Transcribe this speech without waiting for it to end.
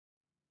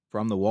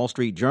From the Wall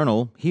Street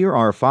Journal, here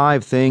are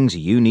 5 things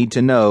you need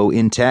to know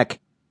in tech.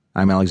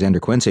 I'm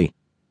Alexander Quincy.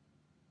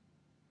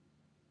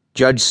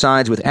 Judge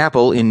sides with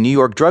Apple in New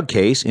York drug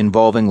case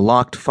involving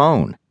locked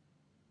phone.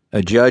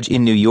 A judge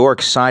in New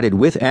York sided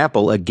with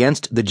Apple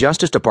against the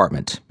Justice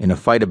Department in a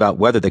fight about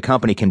whether the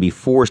company can be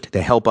forced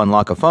to help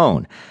unlock a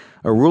phone,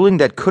 a ruling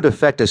that could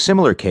affect a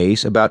similar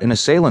case about an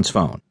assailant's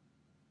phone.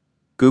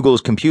 Google's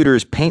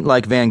computers paint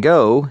like Van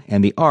Gogh,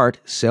 and the art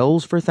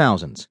sells for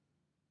thousands.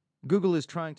 Google is trying to